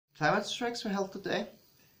climate strikes were held today,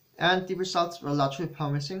 and the results were largely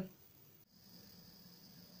promising.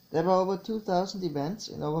 There were over 2,000 events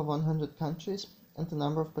in over 100 countries, and the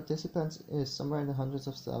number of participants is somewhere in the hundreds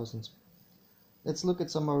of thousands. Let's look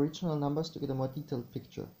at some more regional numbers to get a more detailed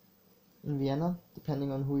picture. In Vienna,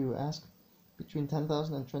 depending on who you ask, between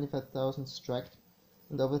 10,000 and 25,000 striked,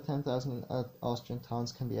 and over 10,000 in Austrian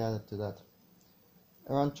towns can be added to that.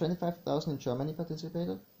 Around 25,000 in Germany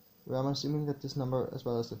participated, where I'm assuming that this number as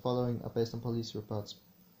well as the following are based on police reports.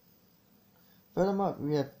 Furthermore,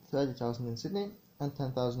 we have 30,000 in Sydney and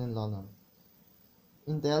 10,000 in London.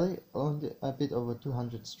 In Delhi, only a bit over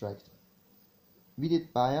 200 striked.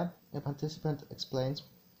 Vidit Baya, a participant, explains,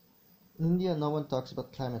 in India no one talks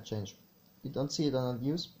about climate change. You don't see it on the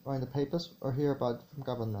news or in the papers or hear about it from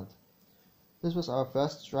government. This was our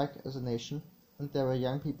first strike as a nation, and there were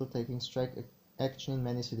young people taking strike action in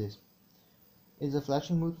many cities. It is a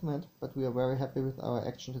flashing movement, but we are very happy with our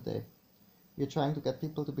action today. We are trying to get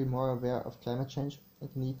people to be more aware of climate change and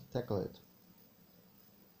the need to tackle it.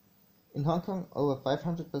 In Hong Kong, over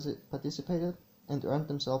 500 participated and earned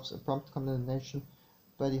themselves a prompt condemnation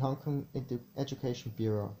by the Hong Kong Education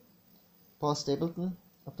Bureau. Paul Stapleton,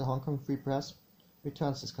 of the Hong Kong Free Press,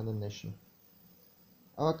 returns this condemnation.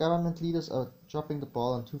 Our government leaders are dropping the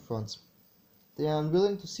ball on two fronts. They are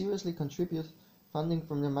unwilling to seriously contribute funding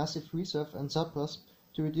from their massive reserve and surplus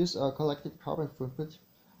to reduce our collective carbon footprint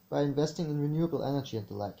by investing in renewable energy and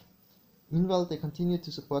the like. Meanwhile, they continue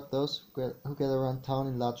to support those who get around town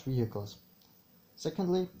in large vehicles.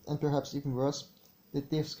 Secondly, and perhaps even worse, they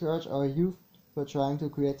discourage our youth who are trying to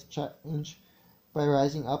create change by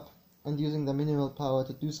rising up and using their minimal power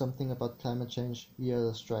to do something about climate change via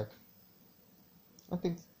the strike. I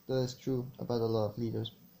think that is true about a lot of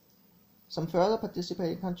leaders. Some further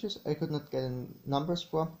participating countries I could not get in numbers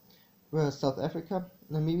for were South Africa,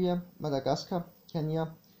 Namibia, Madagascar, Kenya,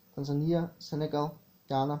 Tanzania, Senegal,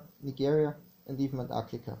 Ghana, Nigeria, and even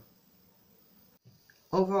Antarctica.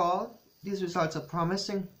 Overall, these results are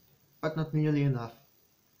promising, but not nearly enough.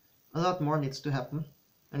 A lot more needs to happen,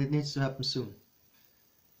 and it needs to happen soon.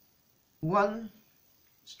 One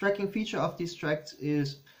striking feature of these strikes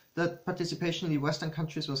is that participation in the Western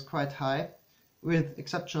countries was quite high, with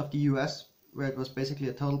exception of the US, where it was basically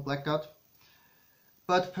a total blackout.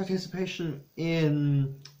 But participation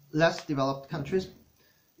in less developed countries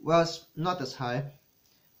was not as high,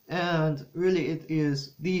 and really it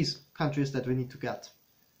is these countries that we need to get,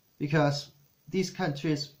 because these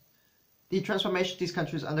countries, the transformation these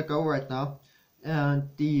countries undergo right now, and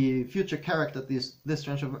the future character this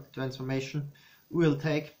transformation will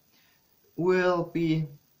take, will be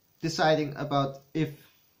deciding about if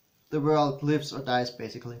the world lives or dies,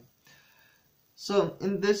 basically. So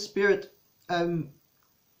in this spirit, the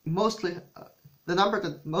number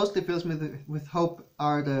that mostly fills me with hope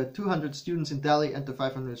are the 200 students in Delhi and the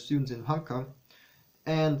 500 students in Hong Kong,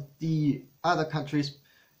 and the other countries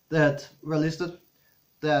that were listed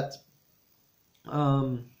that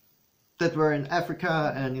were in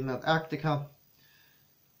Africa and in Antarctica.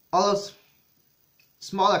 All those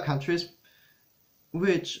smaller countries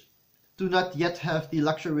which do not yet have the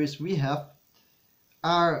luxuries we have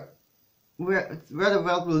are where the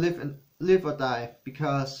world will live or die,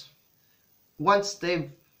 because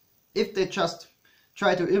if they just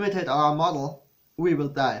try to imitate our model, we will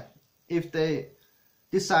die. If they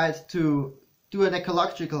decide to do an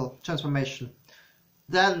ecological transformation,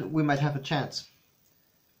 then we might have a chance.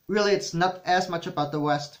 Really, it's not as much about the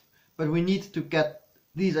West, but we need to get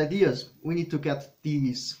these ideas, we need to get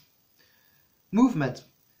these movements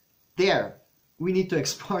there. We need to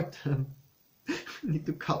export them. We need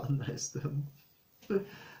to colonize them.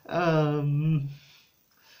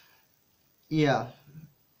 Yeah.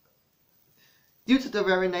 Due to the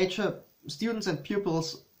very nature, students and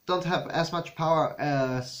pupils don't have as much power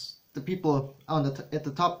as the people at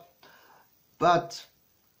the top. But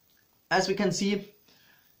as we can see,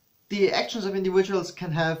 the actions of individuals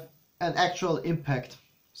can have an actual impact.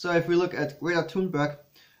 So if we look at Greta Thunberg,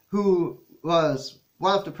 who was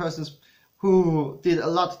one of the persons who did a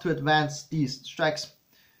lot to advance these strikes,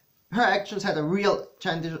 her actions had a real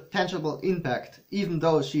tangible impact, even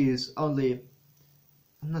though she is only,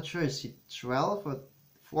 I'm not sure, is she 12 or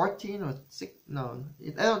 14 or 6? No,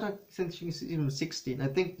 I don't think she's even 16. I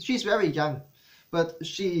think she's very young, but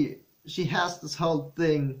she has this whole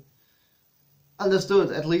thing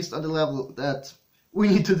understood, at least on the level that we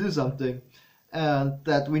need to do something, and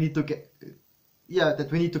that we need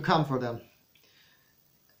to come for them.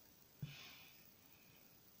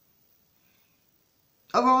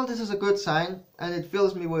 Overall, this is a good sign, and it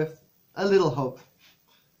fills me with a little hope.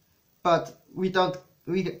 But we don't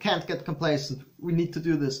We can't get complacent. We need to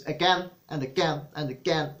do this again and again and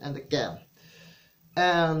again and again.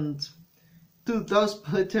 And to those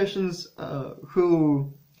politicians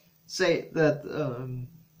who say that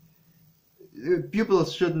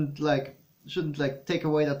pupils shouldn't take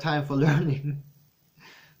away their time for learning,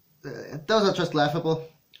 those are just laughable.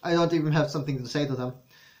 I don't even have something to say to them.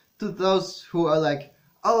 To those who are like,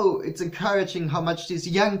 oh, it's encouraging how much these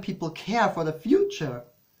young people care for the future,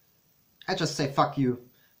 I just say fuck you,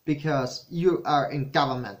 because you are in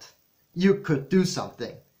government. You could do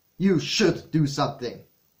something. You should do something.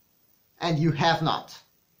 And you have not.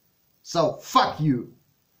 So fuck you.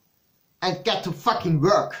 And get to fucking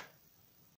work.